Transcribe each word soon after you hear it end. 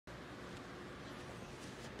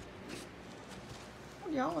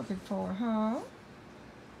What y'all looking for, huh?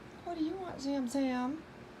 What do you want, Zam Zam?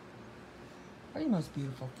 What are the most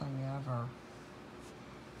beautiful thing ever?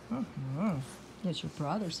 Yes, your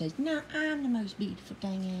brother says, no, I'm the most beautiful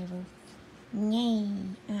thing ever. Nay,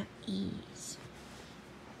 I is.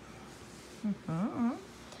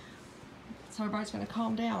 So everybody's going to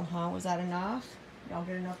calm down, huh? Was that enough? Y'all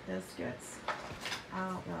get enough biscuits? I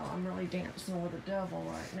don't know. I'm really dancing with the devil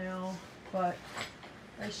right now. But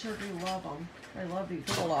they sure do love them. They love these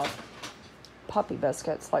little puppy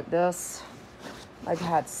biscuits like this. I've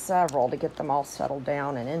had several to get them all settled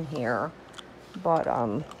down and in here. But,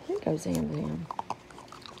 here goes Zam Zam.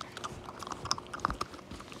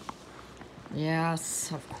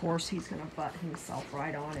 Yes, of course he's going to butt himself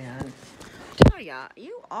right on in. Tell ya,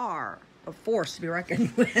 you are a force to be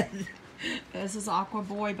reckoned with. This is Aqua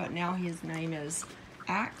Boy, but now his name is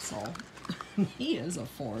Axel. He is a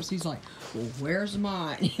force. He's like, well, where's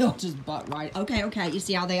mine? He'll just butt right. Okay. You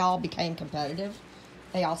see how they all became competitive?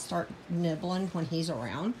 They all start nibbling when he's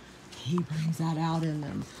around. He brings that out in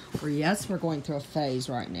them. For yes, we're going through a phase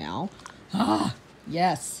right now.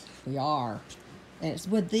 Yes, we are. And it's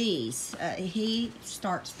with these. He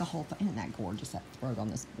starts the whole thing. Isn't that gorgeous, that throat on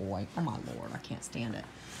this boy? Oh, my Lord, I can't stand it.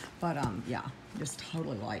 But, yeah, just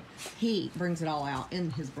totally like, he brings it all out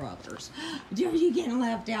in his brothers. Are you getting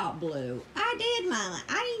left out, Blue? I did, Mama.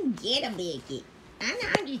 I didn't get a biscuit.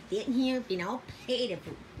 I'm just sitting here being all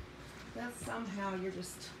pitiful. That somehow you're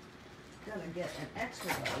just gonna get an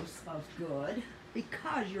extra dose of good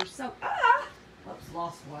because you're so, oops,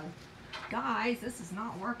 lost one. Guys, this is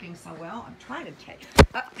not working so well. I'm trying to take,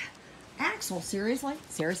 Axel, seriously,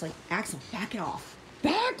 Axel, back it off.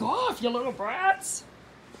 Back off, you little brats.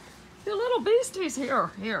 You little beasties. Here,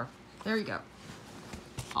 there you go.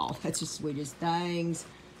 Oh, that's the sweetest things.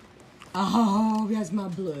 Oh, that's my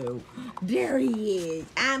Blue. There he is.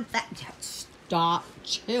 Stop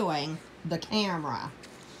chewing the camera.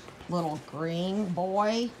 Little green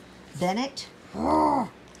boy, Bennett. Oh,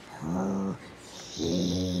 I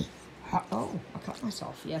cut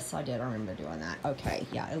myself. Yes, I did. I remember doing that. Okay,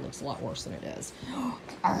 yeah, it looks a lot worse than it is.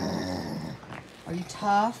 Are you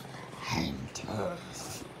tough? I'm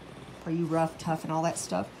tough. Are you rough, tough, and all that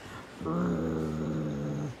stuff?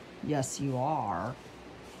 Yes, you are.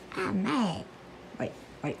 I'm mad.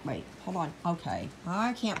 Wait. Hold on. Okay.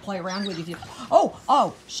 I can't play around with you. Oh,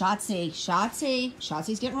 Shotzi.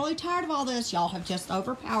 Shotzi's getting really tired of all this. Y'all have just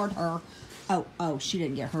overpowered her. Oh, she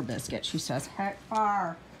didn't get her biscuit. She says, heck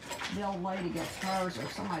fire. The old lady gets hers or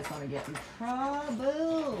somebody's going to get in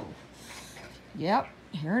trouble. Yep.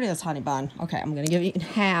 Here it is, honey bun. Okay, I'm going to give you in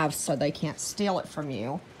halves so they can't steal it from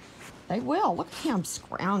you. They will. Look at him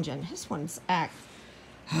scrounging. This one's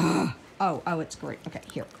Oh, it's great. Okay,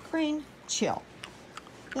 here. Green, chill.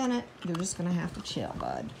 Bennett, you're just going to have to chill,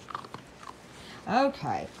 bud.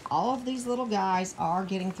 Okay, all of these little guys are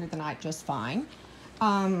getting through the night just fine.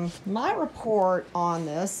 My report on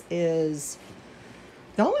this is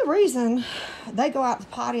the only reason they go out to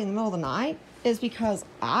potty in the middle of the night is because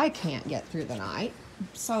I can't get through the night.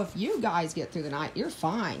 So if you guys get through the night, you're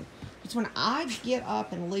fine. It's when I get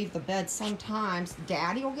up and leave the bed sometimes,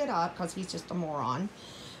 Daddy will get up because he's just a moron.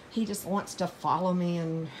 He just wants to follow me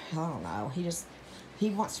and, I don't know, he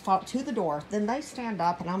wants to follow to the door. Then they stand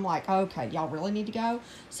up and I'm like, okay, y'all really need to go?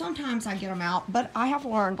 Sometimes I get them out, but I have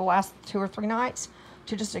learned the last 2 or 3 nights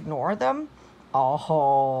to just ignore them.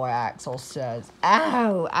 Oh, Axel says,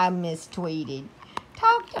 oh, I mistweeted.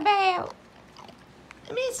 Talked about.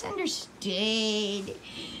 Misunderstood.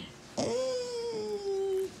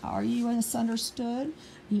 Are you misunderstood?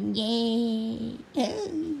 Yeah.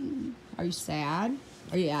 Are you sad?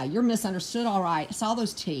 Oh, yeah, you're misunderstood, all right. I saw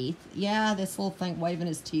those teeth. Yeah, this little thing waving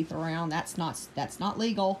his teeth around. That's not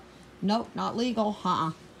legal. Nope, not legal.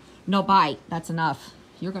 No bite. That's enough.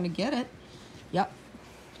 You're going to get it. Yep.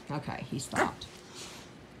 Okay, he stopped.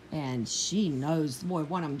 And she knows, boy,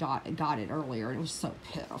 one of them got it earlier. It was so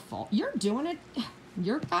pitiful. You're doing it.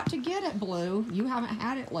 You're about to get it, Blue. You haven't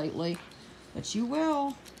had it lately, but you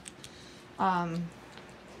will.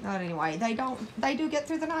 But anyway, they do get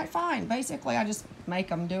through the night fine. Basically, I just make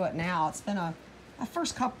them do it now. It's been a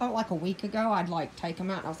first couple, like a week ago, I'd like take them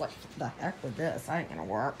out, and I was like, the heck with this? I ain't gonna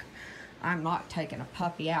work. I'm not taking a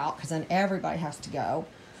puppy out, because then everybody has to go.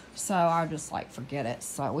 So I just like, forget it.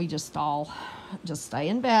 So we just all just stay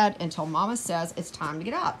in bed until Mama says it's time to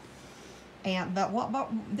get up. But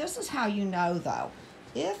this is how you know, though.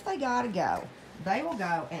 If they gotta go, they will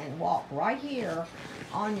go and walk right here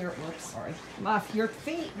on your, your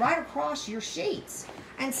feet right across your sheets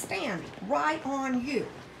and stand right on you.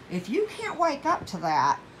 If you can't wake up to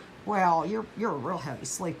that, well, you're a real heavy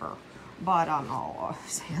sleeper. But, oh,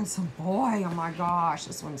 this handsome boy, oh my gosh,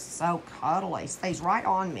 this one's so cuddly. Stays right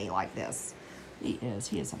on me like this. He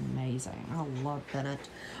is amazing. I love Bennett.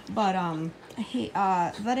 But,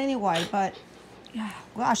 but anyway, yeah,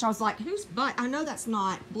 gosh, I was like, whose butt? I know that's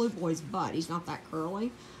not Blue Boy's butt. He's not that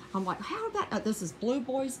curly. I'm like, how that, this is Blue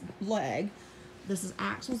Boy's leg. This is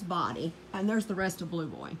Axel's body. And there's the rest of Blue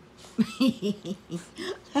Boy.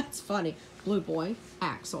 That's funny. Blue Boy,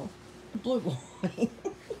 Axel, Blue Boy.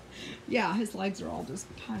 Yeah, his legs are all just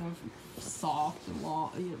kind of soft and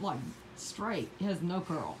long, like straight. He has no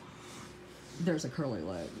curl. There's a curly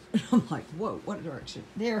leg. I'm like, whoa, what direction?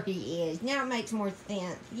 There he is. Now it makes more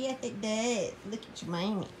sense. Yes, it does. Look at your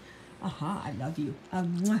mammy. I love you.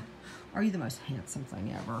 Are you the most handsome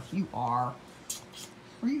thing ever? You are.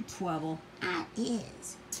 Are you trouble? I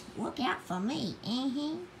is. Look out for me,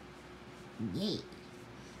 Yeah.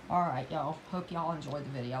 All right, y'all. Hope y'all enjoyed the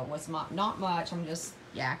video. It was not much. I'm just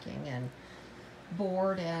yakking and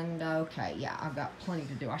bored and okay. Yeah, I've got plenty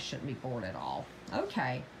to do. I shouldn't be bored at all.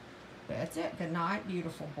 Okay. That's it. Good night,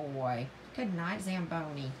 beautiful boy. Good night,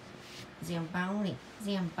 Zamboni. Zamboni.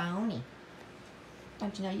 Zamboni.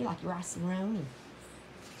 Don't you know you like your rice-a-roni?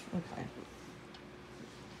 Okay.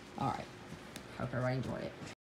 All right. Hope everybody enjoyed it.